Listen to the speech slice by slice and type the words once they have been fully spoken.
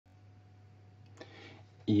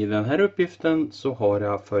I den här uppgiften så har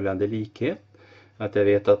jag följande likhet. Att jag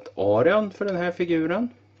vet att arean för den här figuren,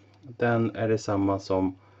 den är detsamma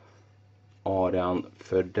som arean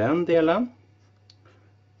för den delen.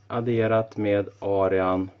 Adderat med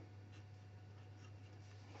arean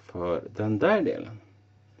för den där delen.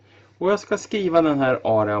 Och jag ska skriva den här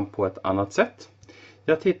arean på ett annat sätt.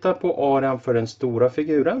 Jag tittar på arean för den stora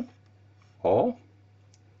figuren. A.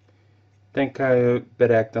 Den kan jag ju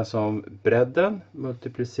beräkna som bredden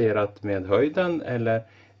multiplicerat med höjden eller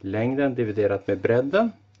längden dividerat med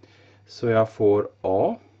bredden. Så jag får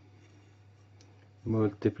A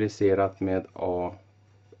multiplicerat med A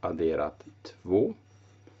adderat 2.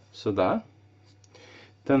 Sådär.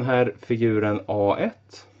 Den här figuren A1.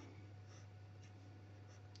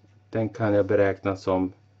 Den kan jag beräkna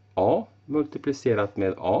som A multiplicerat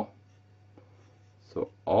med A. Så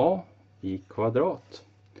A i kvadrat.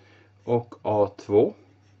 Och A2.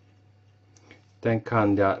 Den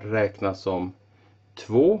kan jag räkna som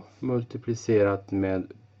 2 multiplicerat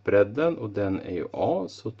med bredden och den är ju A.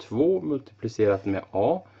 Så 2 multiplicerat med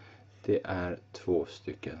A, det är 2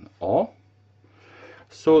 stycken A.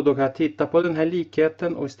 Så då kan jag titta på den här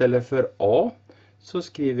likheten och istället för A så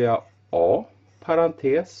skriver jag A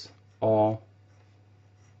parentes A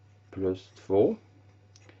plus 2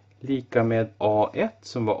 lika med A1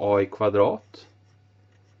 som var A i kvadrat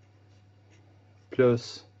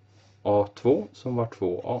plus A2 som var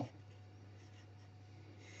 2A.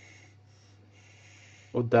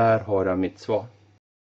 Och där har jag mitt svar.